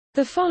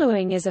The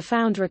following is a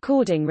found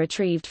recording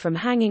retrieved from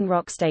Hanging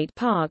Rock State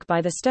Park by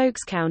the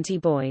Stokes County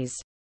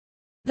Boys.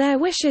 Their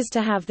wishes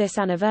to have this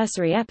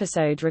anniversary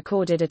episode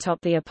recorded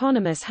atop the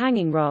eponymous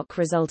Hanging Rock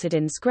resulted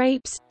in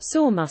scrapes,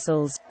 sore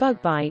muscles,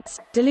 bug bites,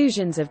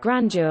 delusions of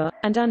grandeur,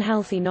 and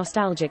unhealthy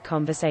nostalgic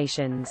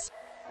conversations.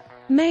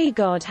 May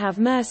God have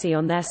mercy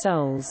on their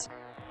souls.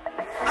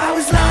 I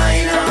was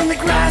lying on the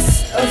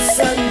grass of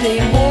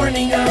Sunday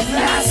morning of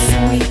last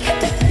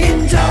week,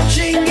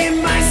 indulging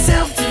in my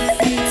self-defeat.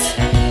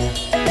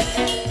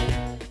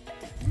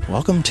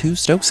 Welcome to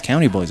Stokes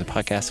County Boys, a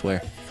podcast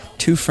where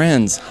two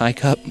friends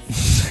hike up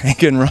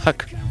Hanging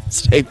Rock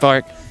State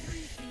Park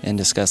and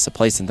discuss the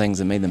place and things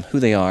that made them who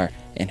they are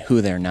and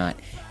who they're not.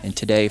 And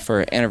today for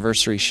our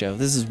anniversary show,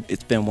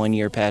 it's been 1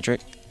 year,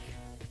 Patrick.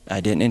 I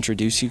didn't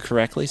introduce you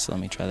correctly, so let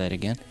me try that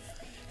again.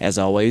 As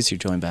always, you're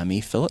joined by me,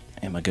 Philip,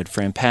 and my good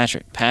friend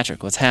Patrick.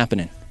 Patrick, what's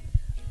happening?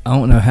 I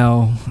don't know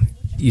how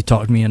you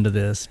talked me into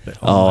this,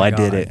 but I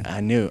did it.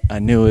 I knew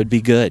it would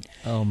be good.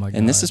 Oh my God!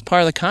 And this is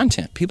part of the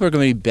content. People are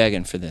going to be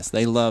begging for this.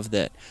 They love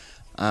that.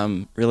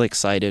 I'm really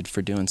excited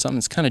for doing something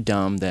that's kind of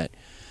dumb. That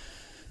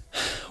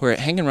we're at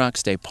Hanging Rock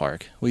State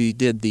Park. We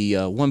did the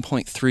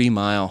 1.3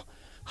 mile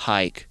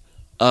hike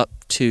up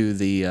to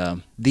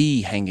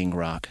the Hanging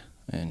Rock,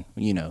 and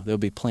there'll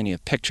be plenty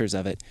of pictures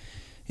of it.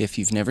 If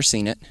you've never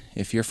seen it,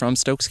 if you're from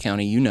Stokes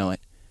County, you know it.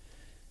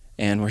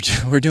 And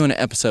we're doing an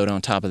episode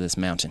on top of this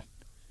mountain.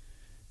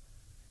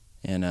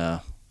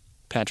 And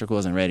Patrick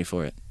wasn't ready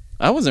for it.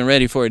 I wasn't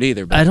ready for it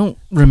either. But I don't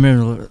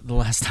remember the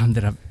last time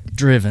that I've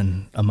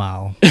driven a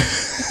mile,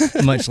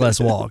 much less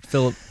walked.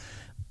 Philip,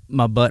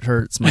 my butt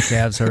hurts, my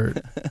calves hurt.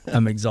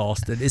 I'm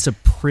exhausted. It's a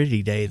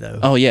pretty day, though.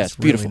 Oh, yeah, it's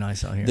beautiful. Really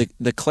nice out here.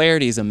 The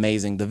clarity is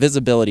amazing. The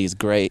visibility is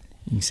great.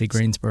 You can see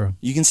Greensboro.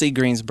 You can see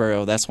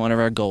Greensboro. That's one of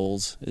our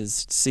goals,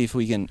 is to see if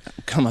we can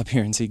come up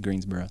here and see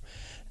Greensboro.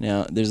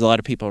 Now, there's a lot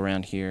of people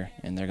around here,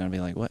 and they're going to be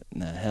like, what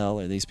in the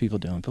hell are these people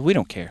doing? But we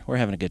don't care. We're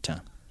having a good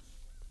time.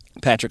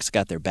 Patrick's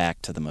got their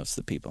back to the most of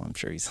the people. I'm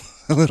sure he's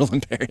a little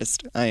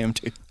embarrassed. I am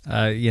too.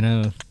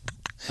 I'm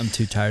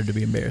too tired to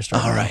be embarrassed right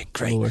now. All right,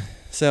 great. Lord.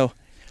 So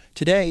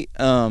today,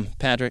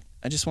 Patrick,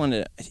 I just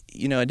wanted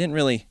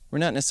to, we're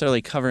not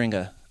necessarily covering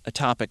a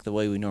topic the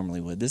way we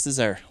normally would. This is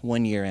our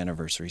 1 year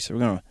anniversary, so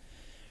we're going to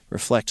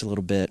reflect a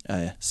little bit.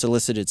 I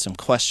solicited some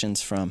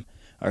questions from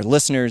our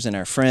listeners and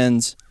our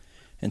friends,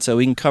 and so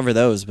we can cover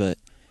those. But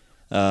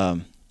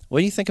what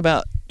do you think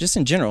about, just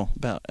in general,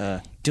 about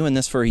doing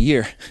this for a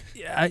year?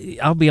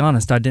 I'll be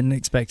honest, I didn't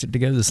expect it to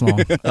go this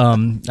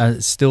long. I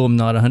still am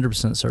not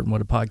 100% certain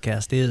what a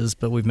podcast is,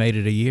 but we've made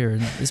it a year,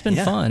 and it's been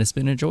fun. It's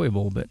been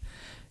enjoyable. But,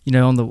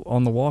 on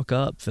the walk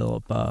up,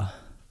 Philip, a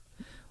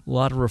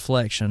lot of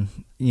reflection.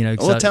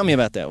 Well, tell me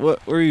about that.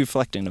 What were you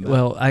reflecting about?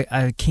 Well,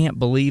 I can't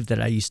believe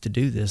that I used to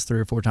do this 3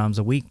 or 4 times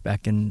a week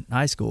back in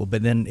high school,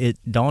 but then it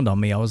dawned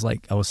on me. I was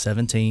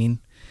 17.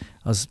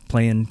 I was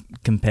playing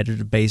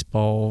competitive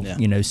baseball,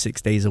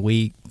 6 days a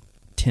week,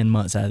 10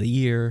 months out of the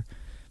year.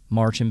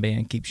 Marching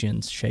band keeps you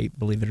in shape,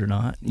 believe it or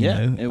not.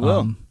 It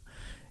will.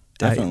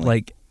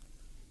 Definitely.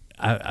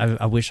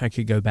 I wish I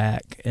could go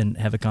back and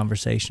have a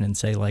conversation and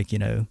say,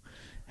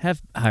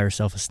 have higher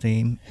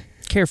self-esteem,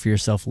 care for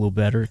yourself a little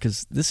better,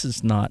 because this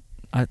is not,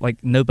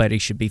 nobody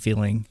should be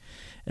feeling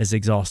as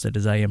exhausted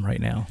as I am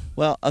right now.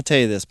 Well, I'll tell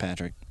you this,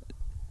 Patrick.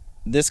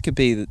 This could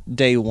be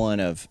day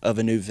one of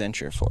a new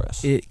venture for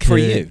us. It could, for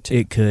you, too.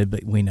 It could,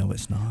 but we know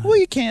it's not. Well,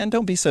 you can.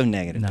 Don't be so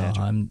negative, No,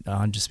 Patrick.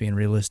 I'm just being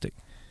realistic.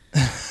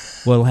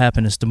 What'll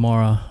happen is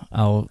tomorrow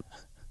I'll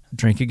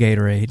drink a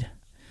Gatorade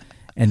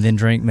and then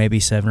drink maybe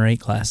 7 or 8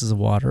 glasses of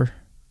water.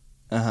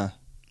 Uh-huh.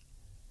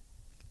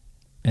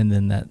 And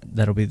then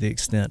that'll be the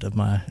extent of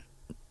my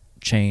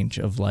change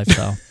of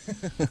lifestyle.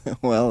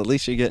 Well, at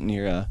least you're getting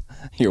your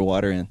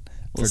water in.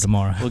 For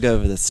tomorrow. We'll go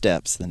over the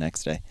steps the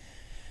next day.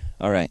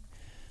 All right.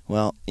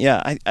 Well,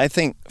 yeah, I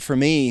think for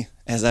me,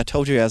 as I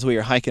told you as we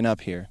were hiking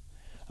up here,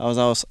 I was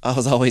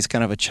always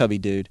kind of a chubby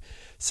dude.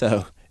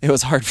 So it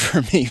was hard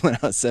for me when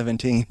I was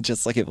 17,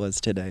 just like it was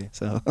today.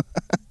 So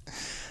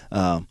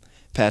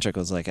Patrick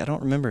was like, I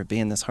don't remember it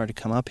being this hard to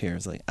come up here. I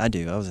was like, I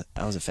do.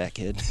 I was a fat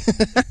kid.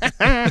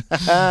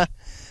 I'm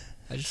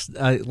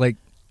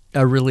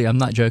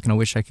not joking. I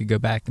wish I could go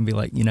back and be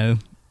like,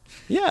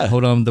 yeah,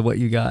 hold on to what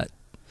you got.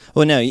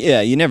 Well, no,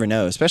 yeah, you never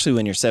know. Especially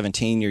when you're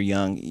 17, you're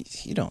young.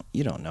 You don't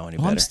know any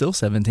better. I'm still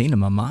 17 in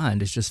my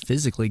mind. It's just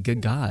physically,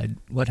 good God,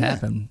 what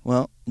happened?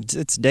 Well,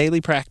 it's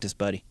daily practice,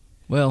 buddy.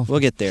 Well,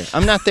 we'll get there.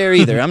 I'm not there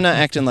either. I'm not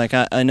acting like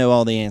I know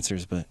all the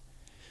answers, but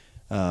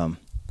and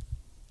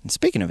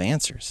speaking of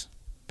answers,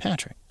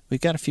 Patrick,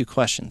 we've got a few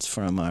questions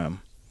from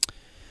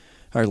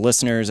our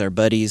listeners, our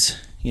buddies,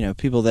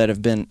 people that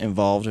have been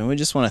involved, and we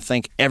just want to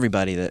thank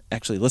everybody that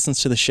actually listens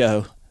to the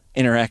show,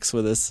 interacts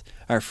with us,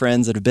 our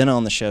friends that have been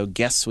on the show,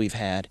 guests we've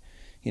had.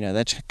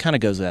 That kind of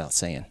goes without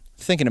saying.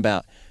 Thinking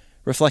about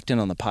reflecting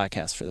on the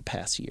podcast for the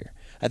past year,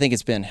 I think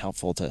it's been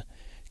helpful to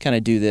kind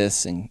of do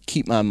this and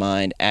keep my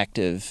mind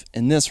active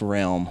in this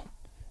realm,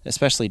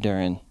 especially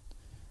during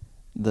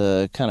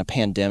the kind of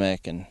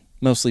pandemic and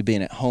mostly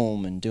being at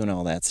home and doing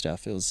all that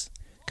stuff. It was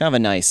kind of a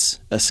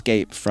nice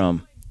escape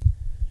from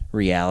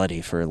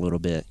reality for a little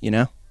bit, you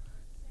know?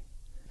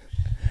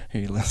 Are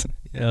you listening?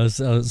 Yeah, I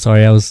was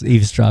sorry, I was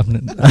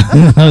eavesdropping.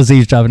 I was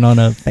eavesdropping on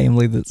a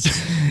family that's.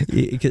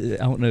 I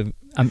don't know.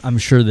 I'm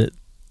sure that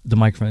the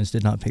microphones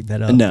did not pick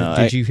that up. No,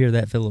 did you hear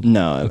that, Philip?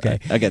 No. Okay.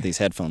 I got these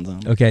headphones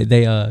on. Okay,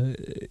 they a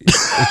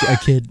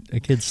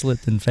kid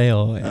slipped and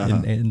fell,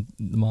 and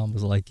the mom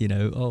was like, you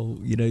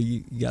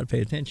got to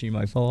pay attention, you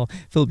might fall.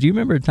 Philip, do you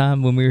remember a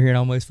time when we were here and I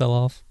almost fell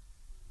off?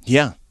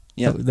 Yeah.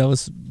 That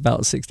was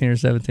about 16 or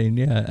 17.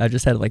 Yeah, I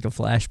just had like a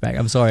flashback.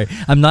 I'm sorry.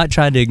 I'm not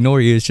trying to ignore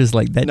you. It's just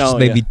like that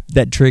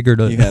that triggered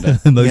an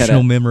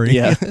emotional memory.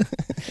 Yeah.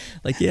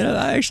 Like,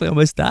 I actually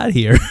almost died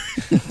here.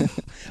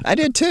 I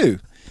did too,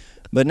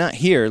 but not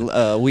here.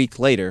 A week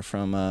later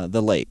from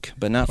the lake,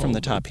 but not from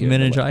the top here.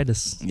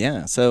 Meningitis.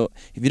 Yeah. So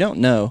if you don't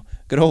know,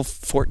 good old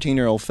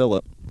 14-year-old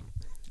Philip,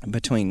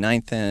 between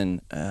 9th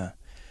and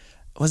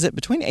was it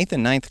between 8th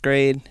and 9th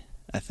grade?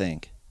 I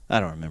think.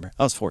 I don't remember.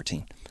 I was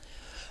 14.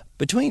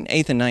 Between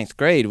 8th and 9th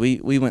grade,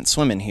 we went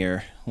swimming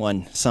here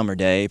one summer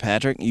day.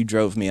 Patrick, you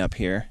drove me up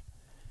here.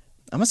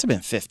 I must have been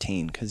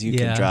 15 because you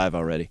could drive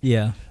already.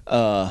 Yeah.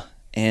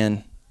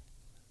 And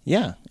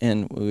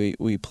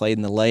we played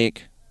in the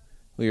lake.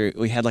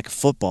 We had like a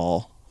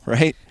football,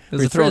 right? It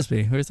was a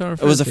frisbee. We were throwing a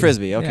frisbee. It was a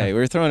frisbee. Okay, yeah. We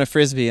were throwing a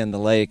frisbee in the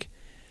lake.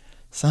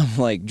 Some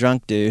like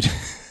drunk dude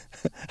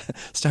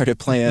started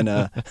playing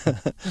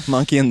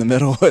monkey in the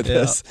middle with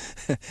us.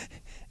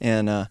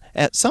 And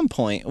at some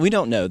point, we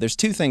don't know. There's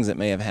two things that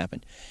may have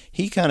happened.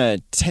 He kind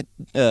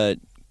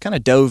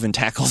of dove and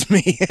tackled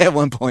me at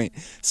one point,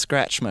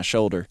 scratched my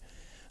shoulder,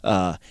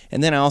 and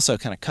then I also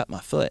kind of cut my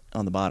foot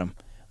on the bottom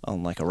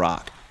on like a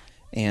rock,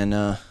 and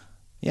I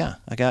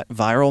got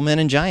viral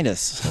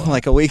meningitis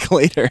like a week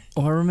later.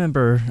 Well, I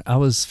remember I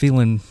was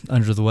feeling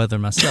under the weather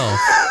myself,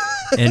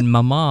 and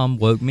my mom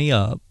woke me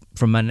up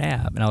from my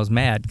nap, and I was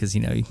mad because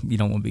you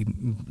don't want to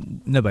be,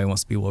 nobody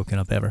wants to be woken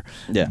up ever.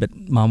 Yeah. But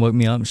mom woke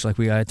me up and she's like,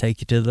 "We gotta take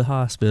you to the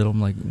hospital."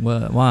 I'm like,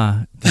 "What?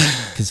 Why?"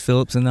 Because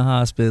Philip's in the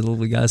hospital.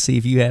 We gotta see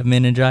if you have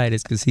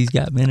meningitis because he's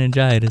got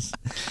meningitis.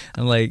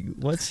 I'm like,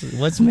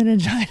 "What's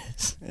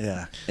meningitis?"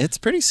 Yeah, it's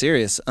pretty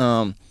serious.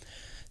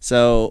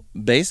 So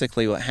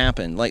basically, what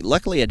happened? Like,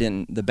 luckily, I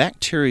didn't. The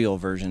bacterial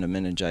version of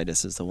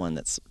meningitis is the one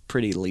that's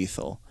pretty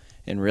lethal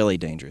and really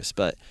dangerous,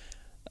 but.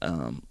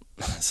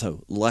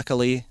 So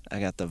luckily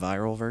I got the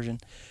viral version,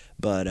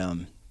 but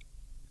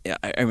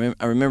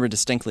I remember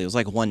distinctly. It was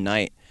like one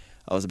night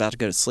I was about to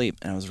go to sleep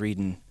and I was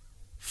reading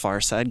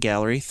Far Side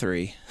Gallery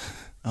 3.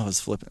 I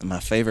was flipping my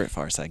favorite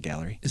Far Side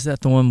Gallery. Is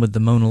that the one with the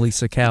Mona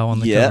Lisa cow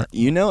on the cover? Yeah,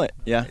 you know it.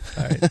 Yeah.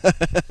 All right.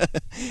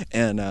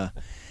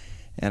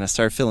 And I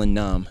started feeling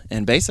numb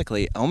and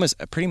basically I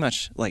pretty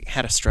much like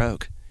had a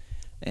stroke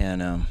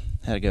and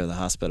had to go to the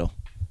hospital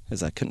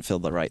because I couldn't feel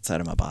the right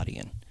side of my body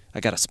and. I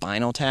got a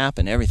spinal tap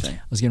and everything.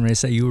 I was getting ready to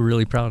say you were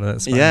really proud of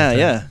that spinal tap.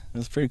 Yeah. It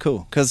was pretty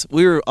cool. Because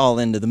we were all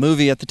into the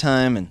movie at the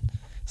time, and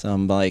so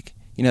I'm like,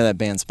 you know that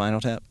band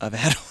Spinal Tap? I've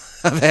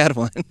had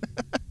one.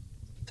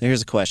 So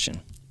here's a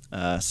question.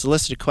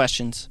 Solicited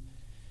questions.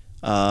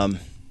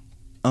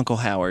 Uncle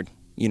Howard,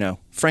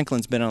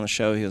 Franklin's been on the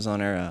show. He was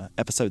on our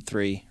episode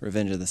 3,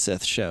 Revenge of the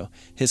Sith show.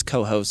 His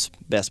co-host,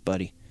 best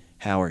buddy,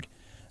 Howard,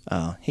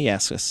 he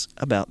asked us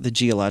about the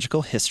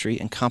geological history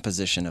and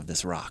composition of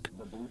this rock.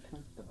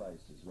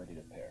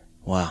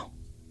 Wow,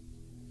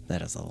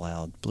 that is a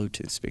loud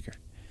Bluetooth speaker.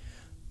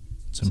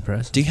 It's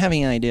impressive. Do you have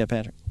any idea,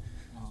 Patrick?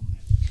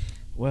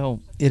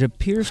 Well, it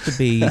appears to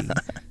be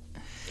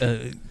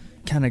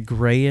kind of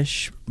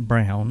grayish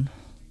brown.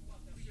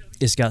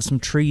 It's got some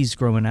trees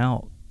growing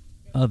out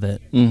of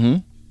it. Mm-hmm.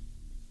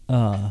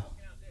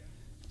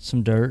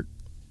 Some dirt.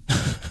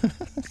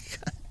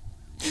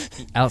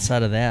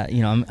 Outside of that,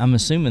 I'm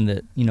assuming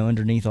that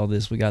underneath all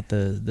this we got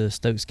the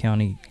Stokes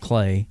County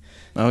clay.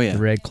 Oh yeah, the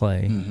red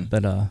clay. Mm-hmm.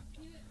 But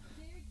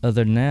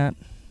other than that,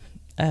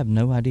 I have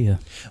no idea.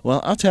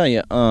 Well, I'll tell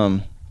you.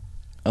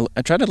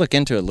 I tried to look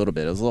into it a little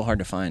bit. It was a little hard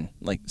to find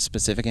like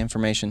specific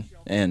information,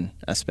 and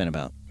I spent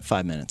about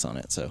 5 minutes on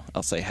it. So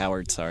I'll say,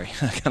 Howard, sorry,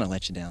 I kind of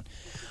let you down.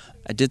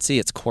 I did see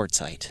it's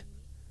quartzite.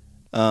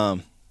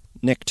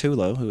 Nick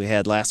Tulo, who we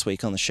had last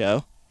week on the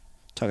show,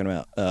 talking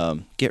about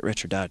Get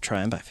Rich or Die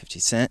Trying by 50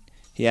 Cent.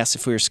 He asked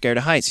if we were scared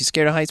of heights. You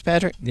scared of heights,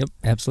 Patrick? Yep,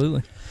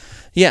 absolutely.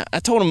 Yeah, I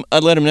told him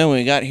I'd let him know when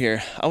we got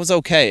here. I was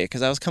okay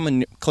because I was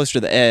coming closer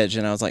to the edge,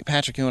 and I was like,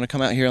 Patrick, you want to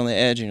come out here on the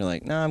edge? And you're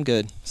like, no, I'm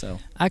good. So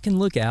I can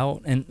look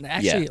out, and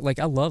actually, like,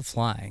 I love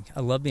flying. I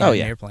love being in an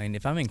airplane.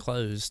 If I'm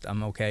enclosed,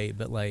 I'm okay,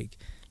 but, like,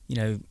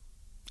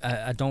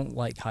 I don't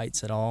like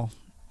heights at all.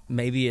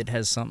 Maybe it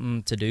has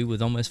something to do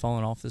with almost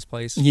falling off this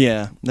place.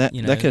 Yeah, that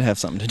could have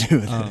something to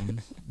do with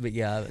it. But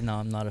yeah, no,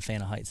 I'm not a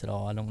fan of heights at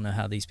all. I don't know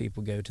how these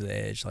people go to the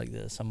edge like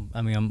this.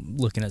 I'm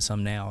looking at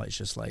some now. It's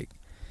just like,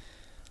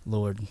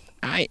 Lord.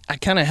 I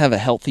kind of have a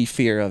healthy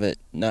fear of it,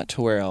 not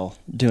to where I'll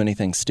do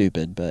anything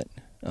stupid, but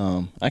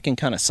I can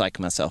kind of psych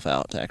myself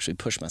out to actually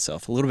push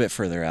myself a little bit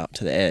further out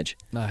to the edge.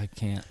 I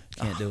can't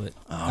do it.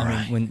 All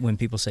mean, when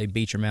people say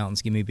beach or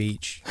mountains, give me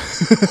beach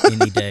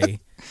any day.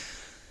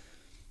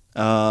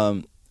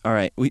 All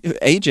right.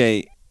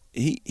 AJ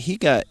he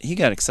got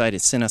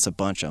excited, sent us a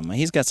bunch of them.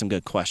 He's got some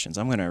good questions.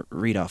 I'm going to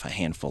read off a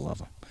handful of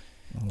them.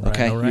 All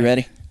right. You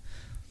ready?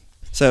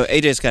 So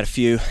AJ's got a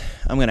few.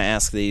 I'm going to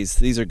ask these.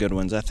 These are good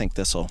ones. I think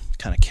this will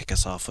kind of kick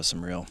us off with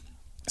some real.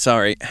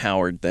 Sorry,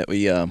 Howard, that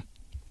we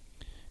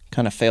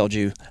kind of failed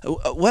you.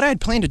 What I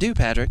had planned to do,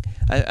 Patrick,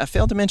 I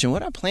failed to mention.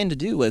 What I planned to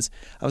do was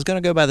I was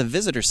going to go by the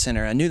visitor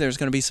center. I knew there was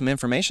going to be some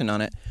information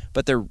on it,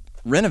 but they're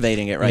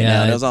renovating it right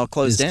now. And it was all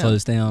closed down.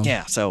 Closed down.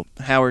 Yeah. So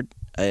Howard,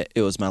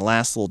 it was my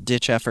last little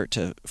ditch effort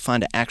to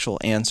find an actual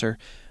answer.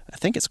 I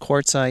think it's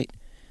quartzite.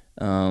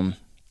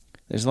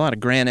 There's a lot of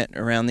granite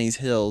around these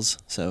hills,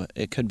 so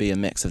it could be a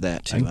mix of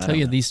that too. I can tell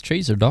you these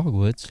trees are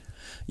dogwoods.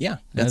 Yeah,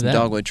 got some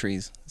dogwood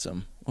trees.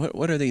 Some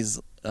what are these?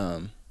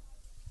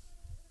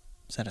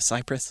 Is that a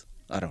cypress?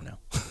 I don't know.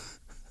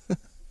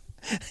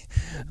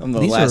 I'm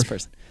the last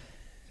person.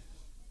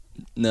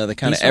 No, the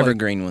kind of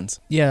evergreen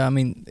ones. Yeah, I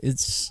mean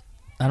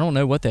I don't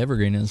know what the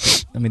evergreen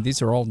is. I mean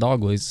these are all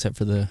dogwoods except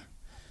for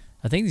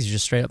I think these are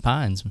just straight up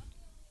pines.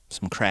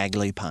 Some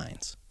craggly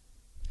pines.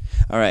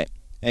 All right,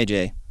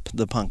 AJ,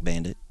 the Punk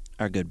Bandit,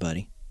 our good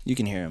buddy. You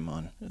can hear him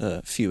on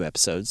a few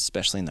episodes,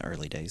 especially in the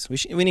early days.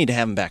 We need to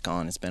have him back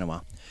on. It's been a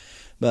while.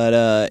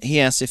 But he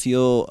asked if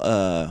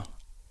you'll.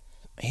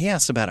 He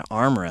asked about an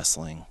arm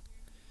wrestling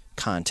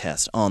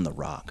contest on the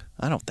Rock.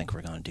 I don't think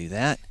we're going to do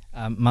that.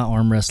 My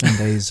arm wrestling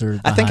days are.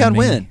 I think I'd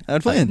win.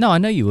 I'd win. No, I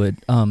know you would.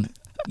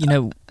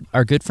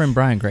 Our good friend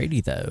Brian Grady,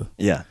 though.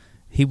 Yeah.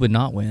 He would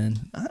not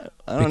win.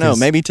 I don't know.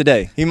 Maybe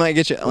today. He might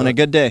get you on a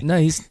good day.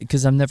 No,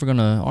 because I'm never going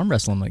to arm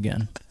wrestle him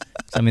again.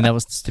 I mean, that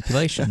was the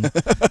stipulation.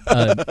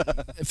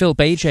 Philip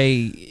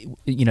AJ,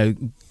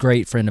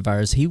 great friend of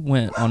ours. He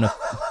went on a.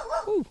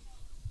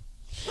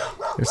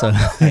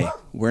 Hey,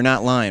 we're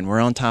not lying.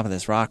 We're on top of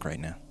this rock right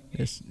now.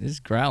 It's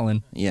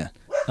growling. Yeah.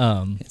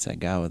 It's that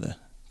guy with the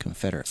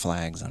Confederate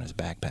flags on his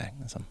backpack.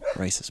 Some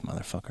racist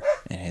motherfucker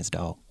and his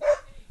dog.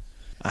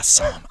 I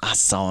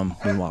saw him.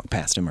 We walked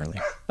past him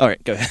earlier. All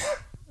right, go ahead.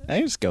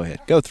 Hey, just go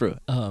ahead. Go through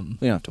it. We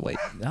don't have to wait.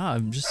 No,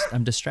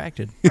 I'm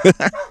distracted.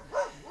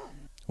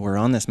 We're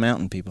on this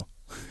mountain, people.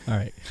 All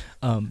right.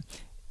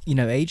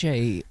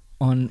 AJ,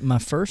 on my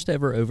first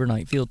ever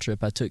overnight field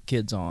trip I took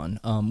kids on,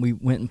 we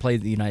went and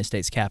played the United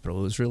States Capitol.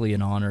 It was really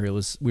an honor.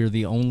 We were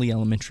the only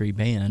elementary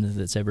band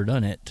that's ever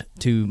done it,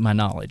 to my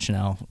knowledge.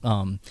 Now,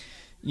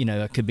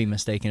 I could be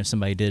mistaken if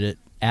somebody did it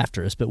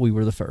after us, but we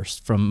were the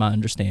first, from my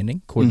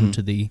understanding, according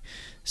to the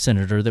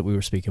senator that we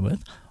were speaking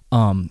with.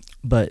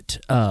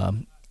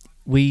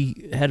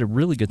 We had a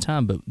really good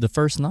time, but the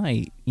first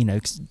night,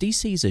 'cause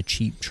DC is a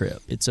cheap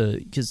trip.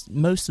 Because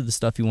most of the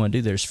stuff you want to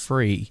do there is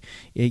free,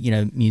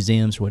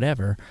 museums or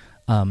whatever.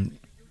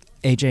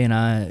 AJ and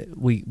I,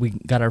 we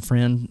got our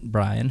friend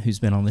Brian, who's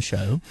been on the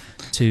show,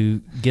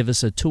 to give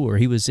us a tour.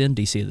 He was in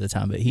DC at the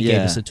time, but he gave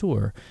us a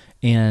tour.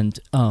 And,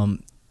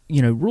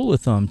 rule of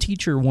thumb,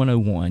 teacher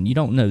 101, you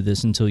don't know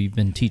this until you've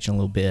been teaching a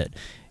little bit.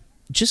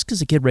 Just because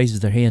a kid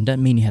raises their hand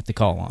doesn't mean you have to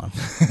call on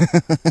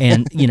them.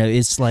 And,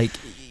 it's like,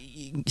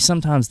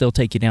 sometimes they'll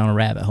take you down a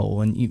rabbit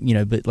hole, and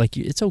but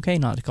it's okay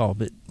not to call.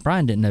 But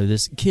Brian didn't know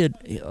this kid.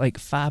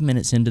 5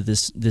 minutes into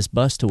this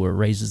bus tour,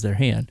 raises their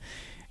hand,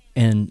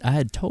 and I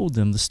had told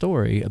them the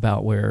story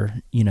about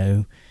where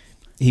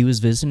he was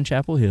visiting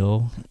Chapel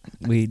Hill.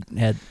 We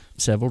had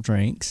several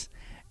drinks,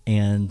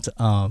 and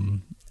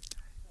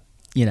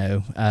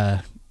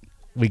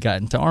we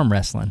got into arm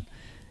wrestling.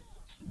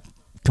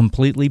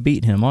 Completely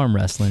beat him arm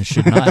wrestling.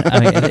 Should not.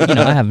 I mean,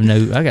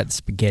 I got the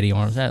spaghetti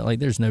arms.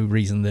 There's no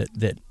reason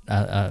that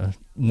I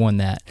won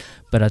that.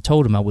 But I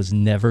told him I was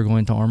never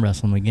going to arm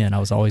wrestle him again. I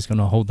was always going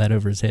to hold that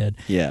over his head.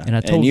 Yeah.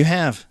 And you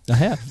have. I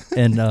have.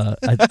 And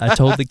I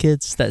told the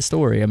kids that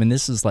story. I mean,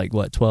 this is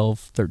 12,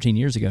 13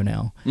 years ago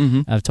now.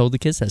 Mm-hmm. I've told the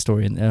kids that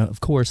story. And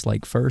of course,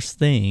 first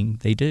thing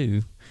they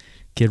do,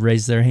 kid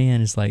raises their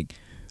hand. It's like,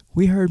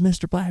 we heard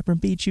Mr. Blackburn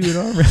beat you at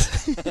arm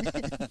wrestling.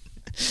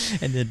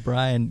 And then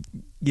Brian,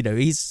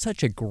 he's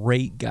such a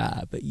great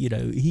guy, but,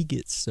 he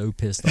gets so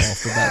pissed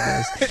off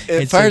about this.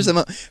 It fires him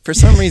up. For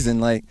some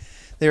reason,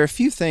 there are a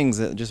few things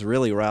that just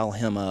really rile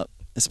him up,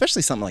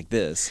 especially something like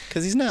this,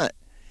 because he's not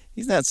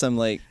some,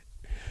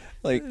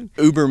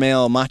 uber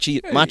male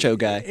macho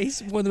guy.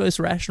 He's one of the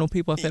most rational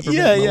people I've ever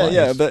met in my life.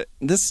 Yeah, but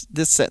this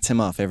sets him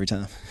off every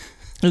time.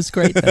 It's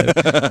great though,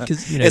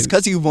 because it's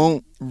because you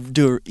won't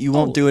do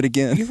it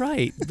again. You're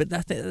right, but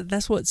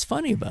that's what's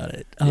funny about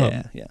it.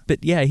 Yeah.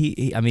 But yeah,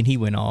 he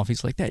went off.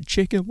 He's like, that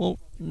chicken won't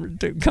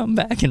come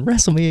back and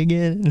wrestle me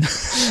again.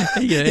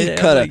 He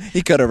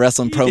cut a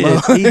wrestling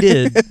promo. He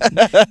did.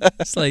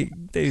 It's like,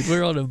 dude,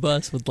 we're on a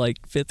bus with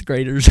fifth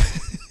graders.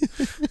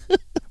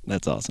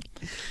 That's awesome.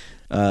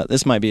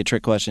 This might be a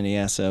trick question. He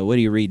asked, "What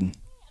are you reading?"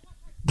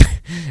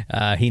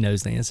 He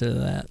knows the answer to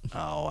that.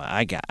 Oh,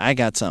 I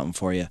got something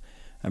for you.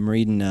 I'm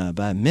reading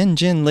by Min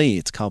Jin Lee.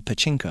 It's called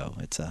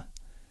Pachinko. It's a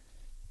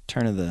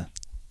turn of the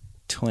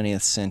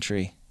 20th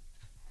century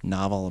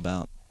novel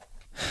about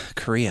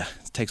Korea.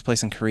 It takes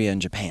place in Korea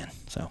and Japan.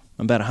 So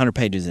I'm about 100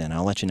 pages in.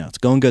 I'll let you know. It's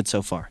going good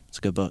so far. It's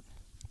a good book.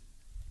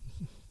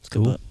 It's a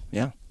good book.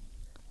 Yeah.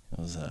 It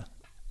was a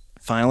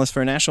finalist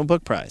for a National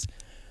Book Prize.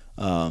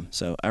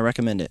 So I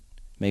recommend it.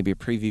 Maybe a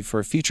preview for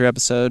a future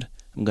episode.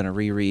 I'm going to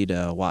reread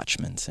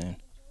Watchmen soon,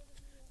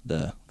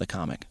 the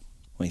comic.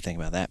 What do you think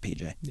about that,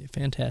 PJ? Yeah,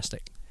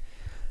 fantastic.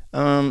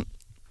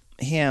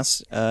 He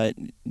asks,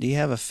 do you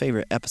have a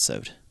favorite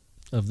episode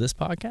of this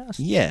podcast?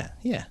 Yeah.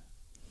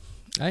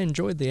 I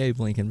enjoyed the Abe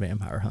Lincoln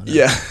Vampire Hunter.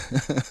 Yeah.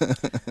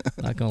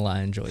 Not gonna lie,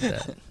 I enjoyed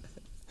that.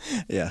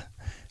 Yeah.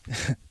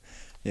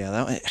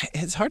 Yeah,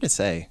 it's hard to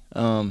say.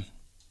 I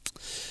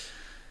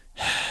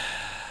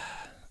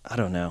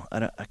don't know.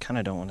 I kind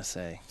of don't want to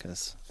say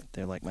because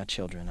they're like my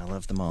children. I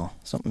love them all.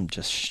 Something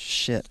just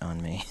shit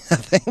on me, I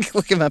think.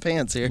 Look at my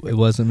pants here. It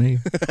wasn't me.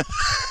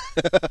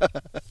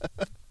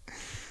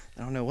 I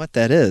don't know what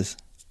that is.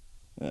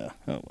 Oh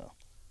well.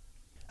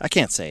 I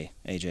can't say,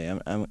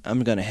 AJ.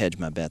 I'm going to hedge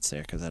my bets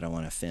there because I don't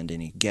want to offend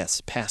any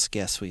past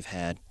guests we've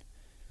had.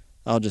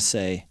 I'll just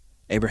say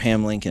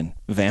Abraham Lincoln,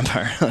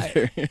 Vampire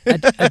Hunter.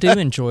 I do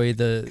enjoy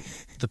the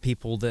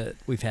people that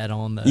we've had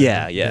on.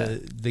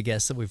 The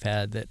guests that we've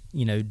had that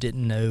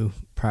didn't know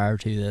prior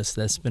to this.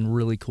 That's been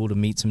really cool to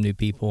meet some new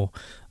people.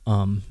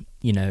 I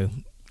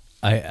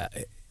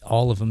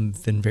all of them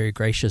have been very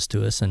gracious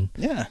to us and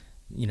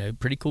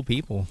pretty cool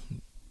people.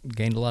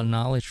 Gained a lot of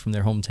knowledge from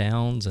their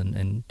hometowns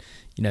and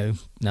now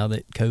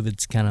that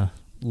COVID's kind of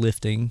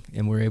lifting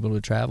and we're able to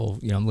travel,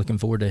 I'm looking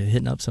forward to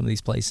hitting up some of these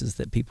places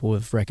that people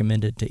have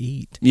recommended to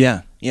eat.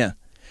 Yeah.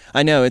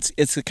 I know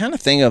it's the kind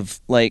of thing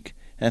of like,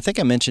 and I think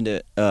I mentioned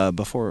it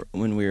before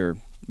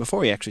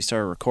we actually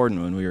started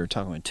recording when we were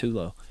talking with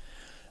Tulo,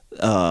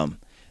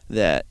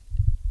 that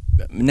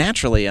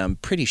naturally I'm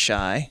pretty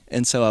shy,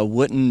 and so I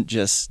wouldn't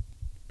just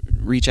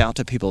reach out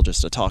to people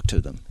just to talk to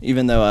them,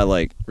 even though I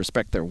like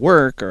respect their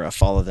work or I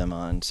follow them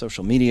on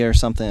social media or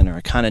something, or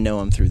I kind of know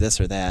them through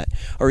this or that,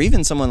 or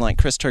even someone like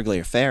Chris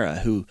Tergliafera,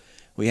 who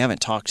we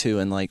haven't talked to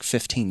in like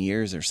 15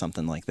 years or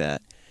something like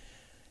that.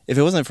 If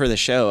it wasn't for the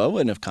show, I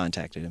wouldn't have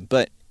contacted him,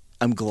 but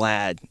I'm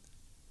glad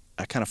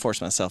I kind of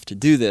forced myself to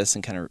do this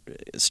and kind of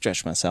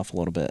stretch myself a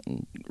little bit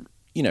and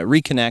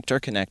reconnect or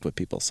connect with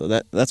people. So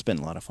that's been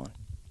a lot of fun.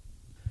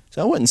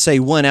 So I wouldn't say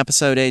one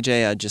episode,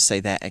 AJ. I'd just say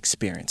that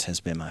experience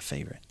has been my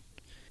favorite.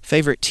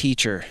 Favorite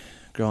teacher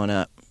growing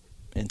up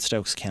in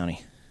Stokes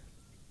County?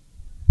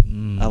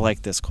 I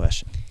like this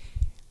question.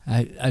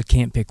 I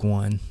can't pick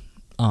one.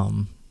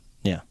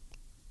 Yeah.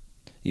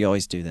 You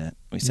always do that.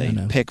 We say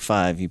pick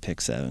 5, you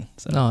pick 7.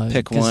 So no,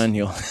 pick one,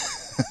 you'll...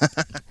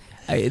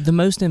 The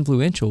most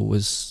influential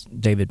was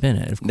David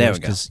Bennett, of course,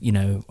 because,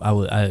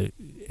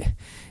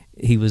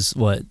 he was,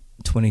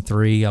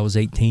 23, I was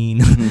 18.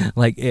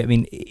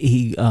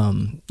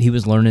 Mm-hmm. He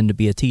was learning to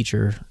be a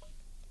teacher,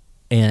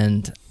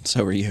 and...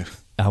 So were you.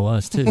 I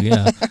was too,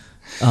 yeah.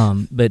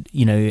 But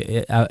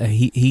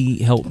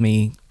he helped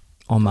me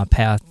on my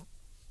path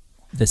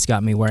that's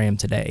got me where I am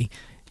today,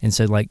 and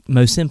so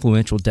most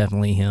influential,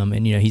 definitely him.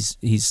 And he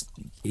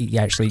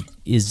actually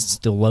is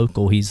still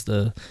local. He's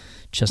the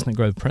Chestnut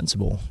Grove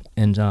principal,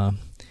 and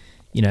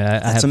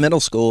it's a middle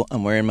school.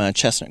 I'm wearing my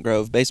Chestnut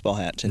Grove baseball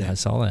hat today. Yeah, I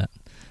saw that.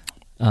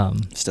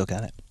 Still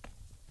got it.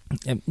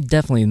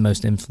 Definitely the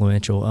most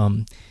influential.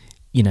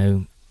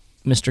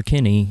 Mr.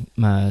 Kinney,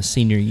 my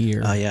senior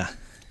year. Oh yeah.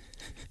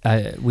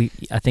 I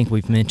think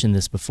we've mentioned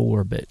this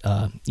before, but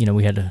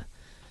we had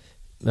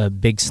a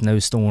big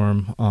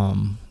snowstorm,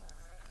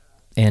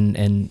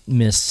 and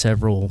missed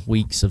several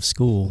weeks of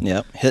school.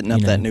 Yep, hitting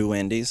up that new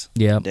Wendy's.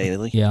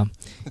 Daily. Yeah,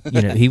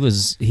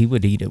 he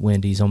would eat at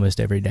Wendy's almost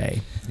every day,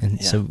 and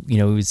so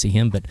we would see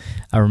him. But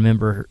I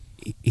remember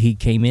he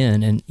came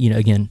in, and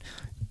again,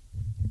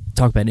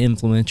 talk about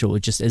influential.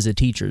 Just as a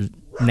teacher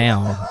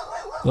now.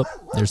 Oh,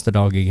 there's the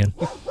dog again.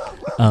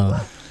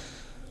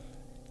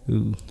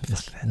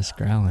 It's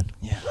growling.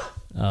 Yeah.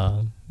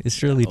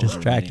 It's really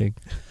distracting.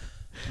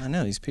 I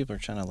know, these people are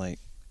trying to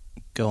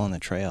go on the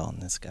trail,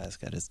 and this guy's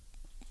got his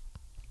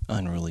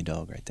unruly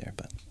dog right there.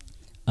 But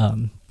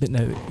no,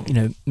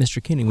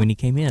 Mr. Kinney, when he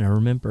came in, I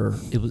remember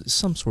it was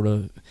some sort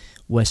of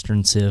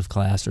Western Civ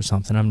class or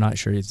something. I'm not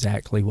sure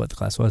exactly what the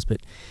class was, but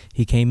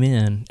he came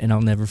in, and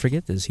I'll never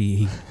forget this.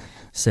 He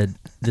said,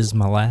 "This is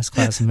my last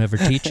class I'm ever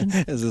teaching.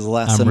 This is his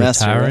last I'm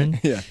semester, retiring."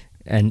 Right? Yeah.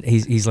 And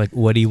he's like,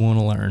 "What do you want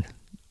to learn?"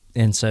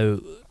 And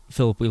so,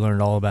 Philip, we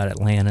learned all about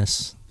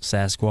Atlantis,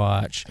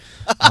 Sasquatch,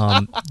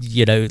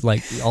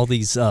 all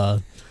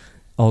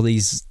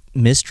these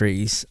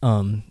mysteries.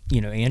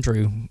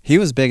 Andrew. He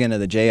was big into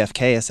the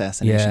JFK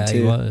assassination too.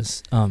 Yeah, he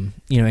was.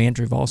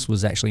 Andrew Voss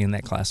was actually in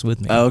that class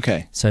with me. Oh,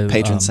 okay. So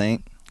patron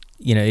saint.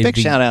 Big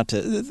shout out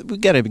to. We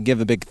got to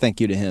give a big thank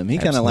you to him. He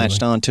kind of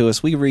latched on to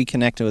us. We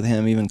reconnected with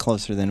him even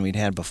closer than we'd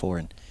had before.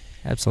 And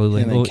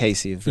absolutely. Him and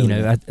Casey.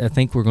 Really I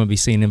think we're going to be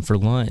seeing him for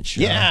lunch.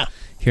 Yeah.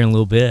 Here in a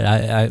little bit.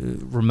 I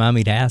remind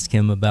me to ask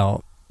him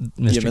about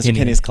Mr.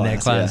 Kenny's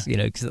class.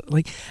 Yeah. Because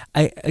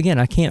I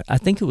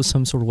think it was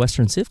some sort of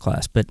Western Civ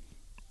class, but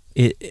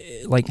I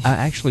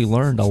actually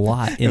learned a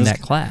lot in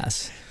that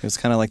class. It was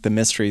kind of like the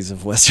mysteries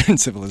of Western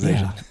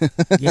civilization.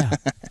 Yeah.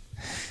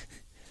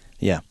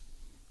 Yeah.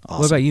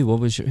 awesome. What about you?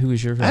 Who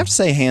was your? I have to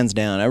say, hands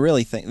down, I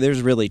really think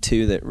there's really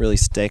two that really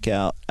stick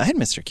out. I had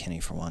Mr. Kinney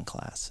for one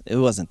class. It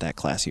wasn't that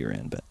class you were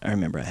in, but I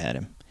remember I had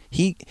him.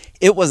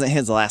 It wasn't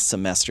his last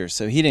semester,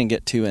 so he didn't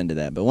get too into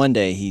that. But one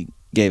day he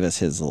gave us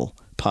his little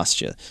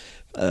posture,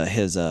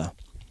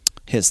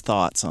 his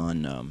thoughts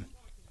on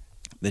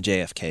the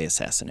JFK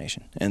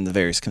assassination and the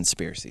various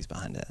conspiracies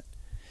behind that,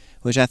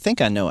 which I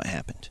think I know what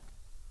happened.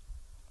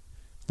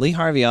 Lee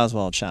Harvey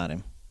Oswald shot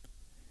him,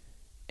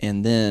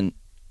 and then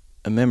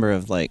a member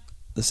of like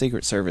the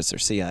Secret Service or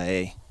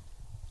CIA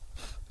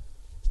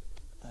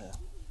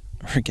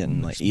we're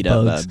getting like eat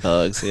up by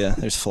bugs. Yeah,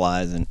 there's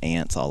flies and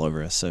ants all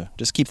over us, so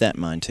just keep that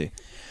in mind too.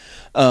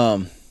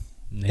 And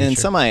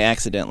somebody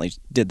accidentally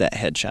did that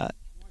headshot,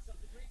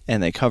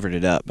 and they covered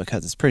it up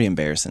because it's pretty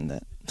embarrassing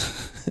that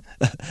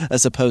a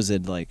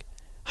supposed like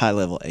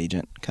high-level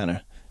agent kind of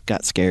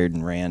got scared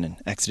and ran and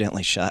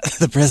accidentally shot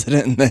the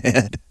president in the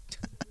head.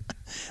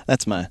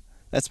 That's my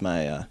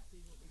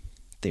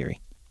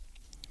theory,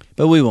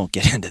 but we won't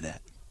get into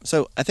that.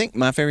 So I think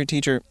my favorite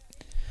teacher,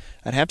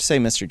 I'd have to say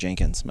Mr.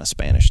 Jenkins, my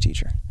Spanish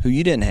teacher, who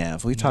you didn't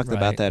have. We talked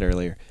about that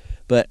earlier.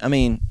 But, I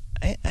mean,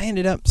 I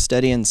ended up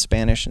studying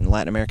Spanish and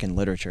Latin American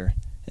literature,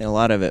 and a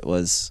lot of it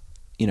was,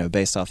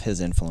 based off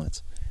his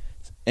influence.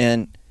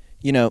 And,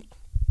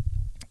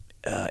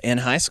 in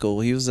high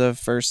school, he was the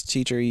first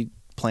teacher. He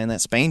planned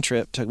that Spain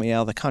trip, took me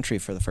out of the country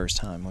for the first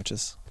time, which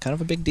is kind of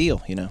a big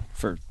deal,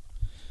 for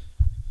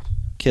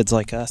kids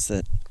like us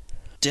that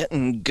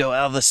didn't go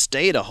out of the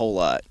state a whole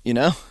lot,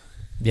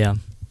 Yeah.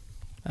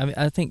 I mean,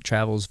 I think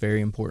travel is very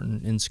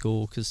important in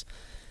school because,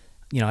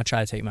 I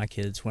try to take my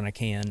kids when I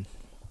can,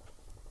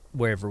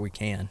 wherever we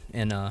can.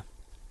 And I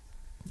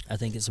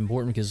think it's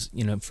important because,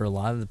 for a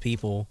lot of the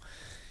people,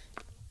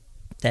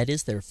 that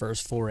is their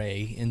first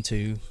foray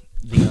into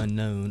the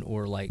unknown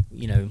or,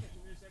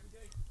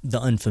 the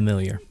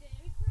unfamiliar.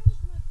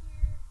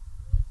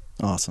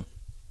 Awesome.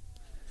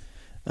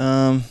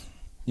 Let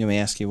me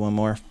ask you one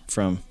more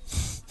from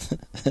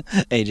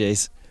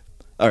AJ's.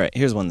 All right,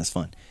 here's one that's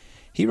fun.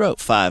 He wrote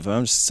 5, but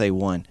I'm just going to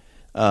say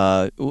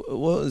 1. What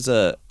was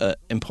a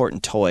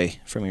important toy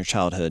from your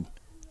childhood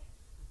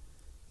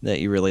that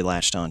you really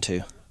latched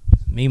onto?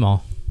 Meemaw.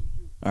 All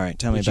right,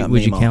 tell me about Meemaw.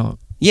 Would you count?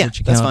 Yeah,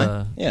 that's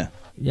fine.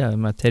 Yeah,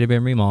 my teddy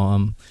bear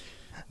Meemaw.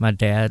 My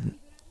dad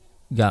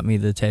got me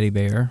the teddy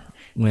bear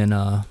when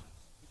I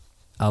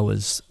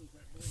was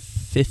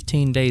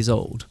 15 days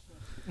old.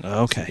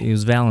 Okay. It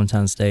was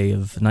Valentine's Day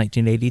of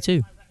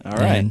 1982. All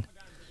right.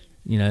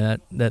 And,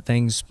 that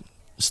thing's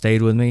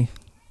stayed with me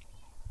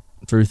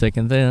through thick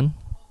and thin.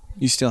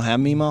 You still have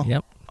Meemaw?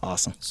 Yep.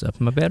 Awesome. It's up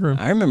in my bedroom.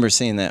 I remember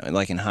seeing that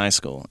in high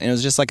school, and it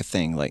was just like a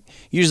thing. Like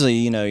usually,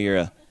 you're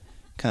a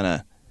kind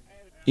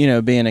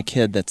of, being a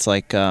kid that's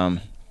like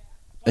a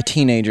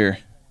teenager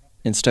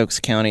in Stokes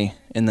County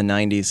in the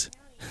 90s.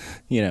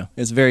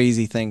 It's a very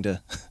easy thing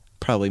to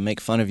probably make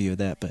fun of you with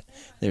that, but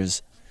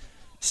there's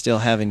still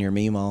having your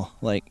Meemaw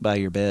by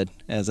your bed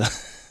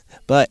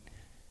but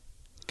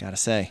gotta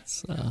say,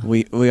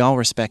 we all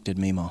respected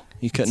Meemaw.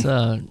 You couldn't.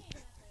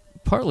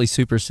 It's partly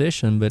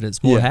superstition, but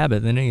it's more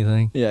habit than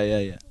anything.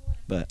 Yeah.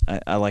 But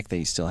I like that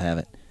you still have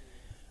it.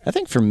 I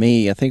think for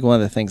me, one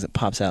of the things that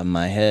pops out in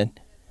my head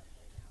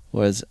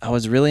was I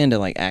was really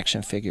into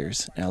action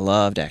figures, and I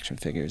loved action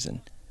figures,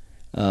 and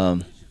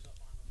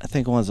I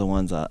think one of the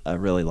ones I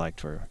really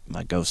liked were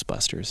my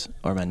Ghostbusters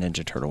or my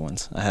Ninja Turtle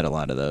ones. I had a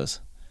lot of those,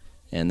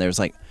 and there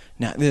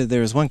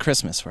was one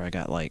Christmas where I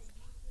got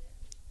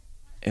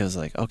it was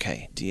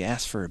okay, do you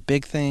ask for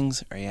big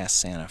things or you ask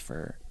Santa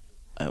for?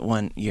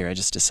 One year I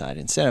just decided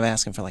instead of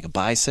asking for a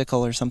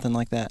bicycle or something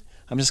like that,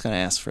 I'm just going to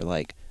ask for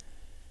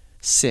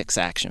 6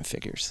 action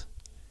figures,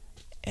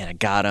 and I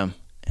got them,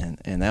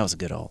 and that was a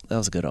good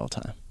old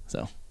time.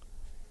 So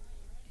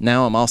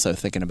now I'm also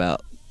thinking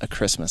about a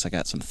Christmas. I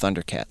got some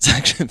Thundercats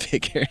action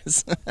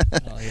figures.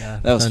 Oh yeah,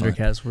 that was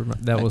Thundercats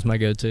was my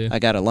go-to. I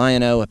got a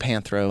Lion-O, a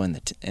Panthro,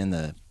 and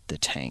the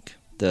tank,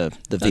 the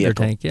Thunder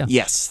vehicle. Tank, yeah.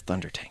 Yes,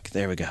 Thunder Tank.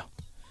 There we go.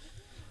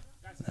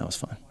 That was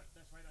fun.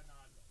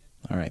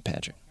 All right,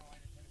 Patrick.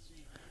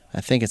 I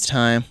think it's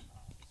time.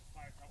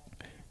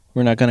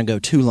 We're not going to go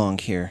too long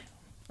here,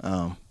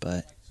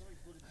 but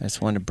I just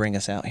wanted to bring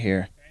us out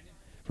here,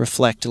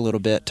 reflect a little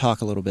bit,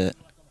 talk a little bit.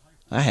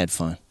 I had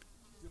fun.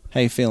 How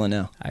you feeling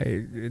now?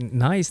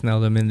 Nice now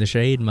that I'm in the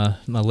shade. My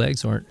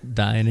legs aren't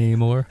dying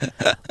anymore.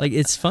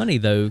 It's funny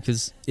though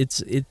because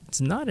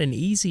it's not an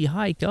easy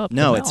hike up.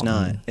 No, it's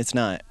not. It's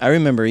not. I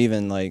remember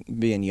even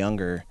being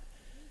younger,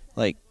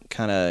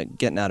 kind of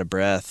getting out of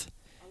breath,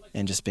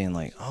 and just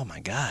being oh my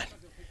God.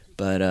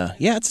 But,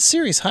 it's a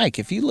serious hike.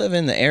 If you live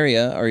in the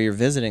area or you're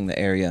visiting the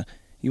area,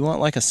 you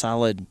want a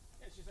solid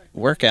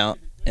workout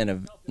and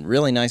a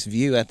really nice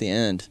view at the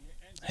end.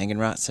 Hanging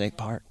Rock State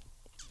Park.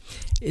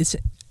 It's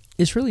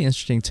really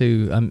interesting,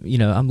 too.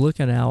 I'm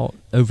looking out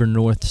over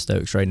North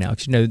Stokes right now.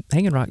 Because,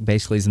 Hanging Rock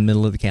basically is in the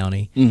middle of the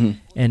county. Mm-hmm.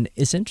 And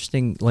it's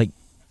interesting,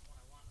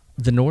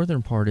 the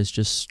northern part is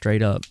just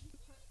straight up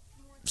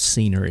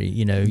scenery.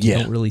 You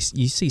don't really,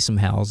 you see some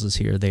houses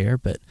here or there,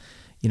 but...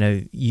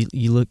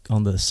 you look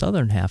on the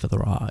southern half of the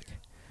rock,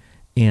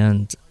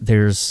 and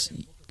there's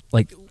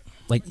like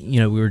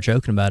we were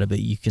joking about it, but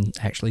you can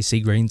actually see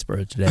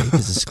Greensboro today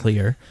because it's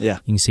clear. Yeah.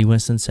 You can see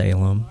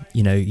Winston-Salem.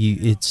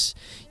 You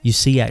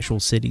see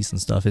actual cities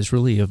and stuff. It's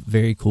really a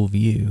very cool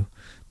view,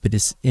 but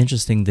it's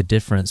interesting the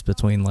difference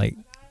between like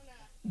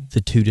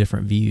the two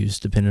different views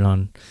depending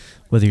on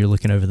whether you're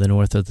looking over the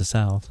north or the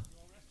south.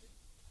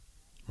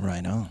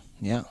 Right on.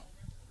 Yeah.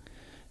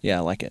 Yeah,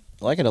 I like it.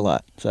 I like it a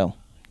lot. So,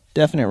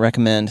 definite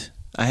recommend.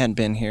 I hadn't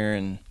been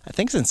here I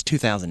think since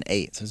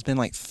 2008, so it's been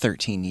like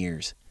 13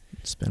 years.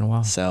 It's been a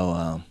while.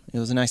 So, it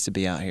was nice to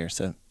be out here.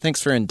 So,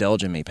 thanks for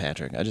indulging me,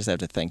 Patrick. I just have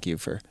to thank you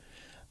for...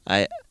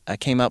 I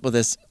came up with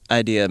this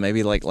idea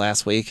maybe like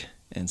last week,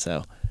 and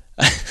so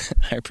I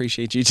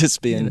appreciate you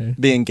just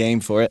being game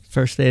for it.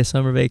 First day of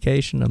summer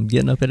vacation, I'm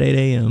getting up at 8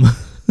 a.m.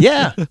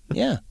 Yeah.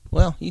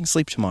 Well, you can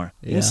sleep tomorrow.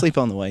 You Yeah. can sleep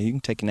on the way. You can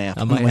take a nap.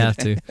 I might have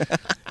to.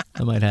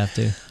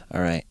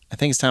 All right. I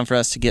think it's time for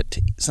us to get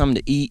something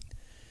to eat.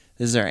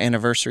 This is our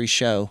anniversary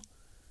show.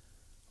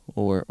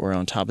 We're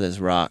on top of this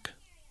rock.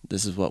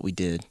 This is what we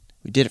did.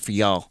 We did it for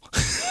y'all.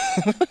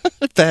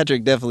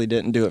 Patrick definitely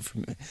didn't do it for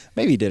me.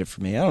 Maybe he did it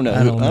for me. I don't know.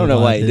 I don't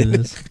know why he did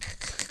it.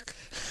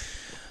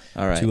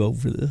 All right. Too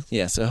old for this.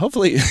 Yeah, so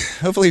hopefully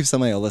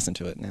somebody will listen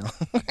to it now.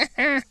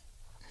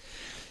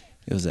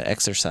 It was an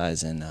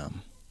exercise in,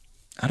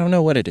 I don't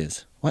know what it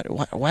is.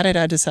 Why did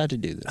I decide to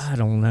do this? I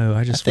don't know.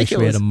 I just wish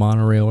we had a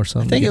monorail or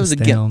something. I think it was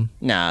down.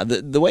 Nah,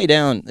 the way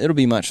down, it'll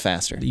be much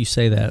faster. You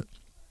say that.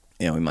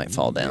 Yeah, we might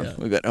fall down. Yeah.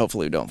 But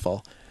hopefully we don't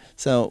fall.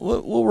 So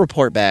we'll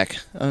report back.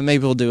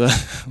 Maybe we'll do an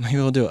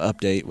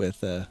update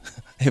with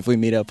if we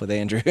meet up with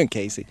Andrew and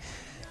Casey,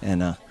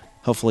 and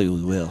hopefully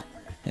we will,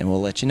 and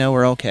we'll let you know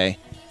we're okay.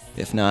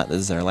 If not,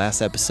 this is our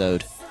last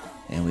episode,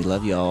 and we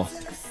love y'all.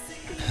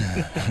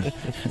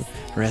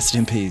 Rest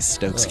in peace,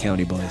 Stokes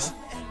County boys.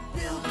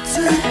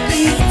 To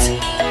beat.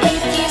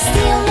 If you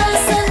steal my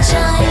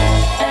sunshine,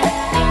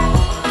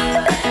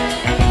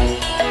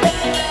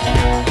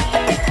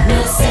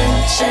 my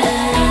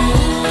sunshine.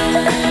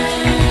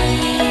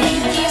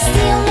 If you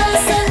steal my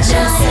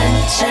sunshine,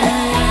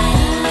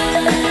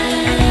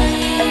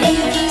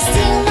 if you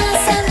steal my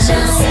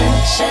sunshine,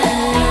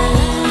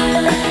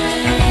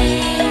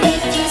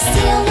 if you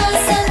steal my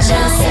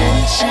sunshine,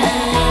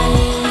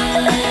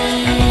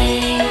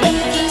 if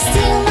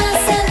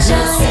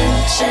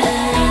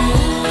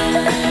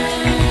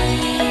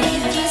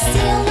you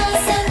steal my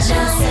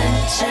sunshine.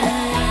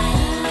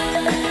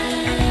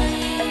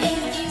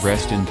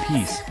 Rest in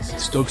peace,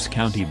 Stokes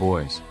County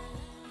boys.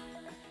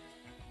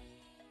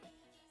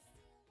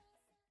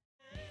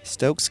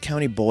 Stokes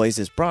County Boys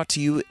is brought to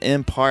you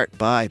in part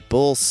by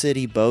Bull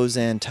City Bows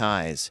and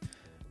Ties.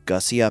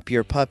 Gussy up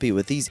your puppy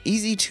with these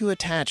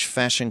easy-to-attach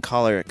fashion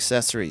collar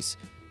accessories.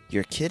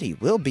 Your kitty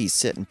will be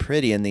sitting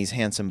pretty in these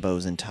handsome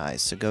bows and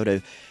ties, so go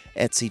to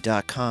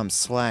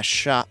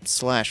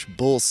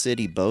etsy.com/shop/Bull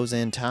City Bows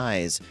and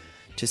Ties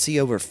to see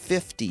over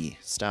 50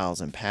 styles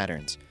and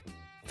patterns.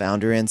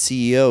 Founder and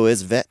CEO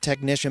is vet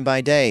technician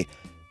by day,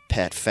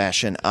 pet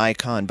fashion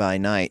icon by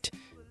night.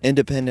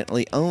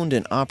 Independently owned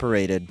and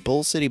operated,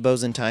 Bull City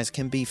Bows and Ties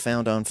can be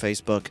found on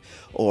Facebook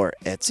or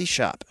Etsy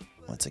shop.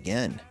 Once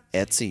again,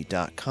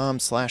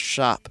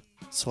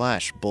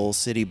 etsy.com/shop/Bull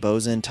City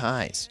Bows and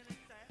Ties.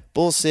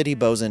 Bull City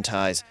Bows and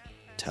Ties.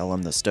 Tell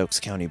them the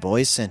Stokes County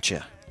Boys sent you.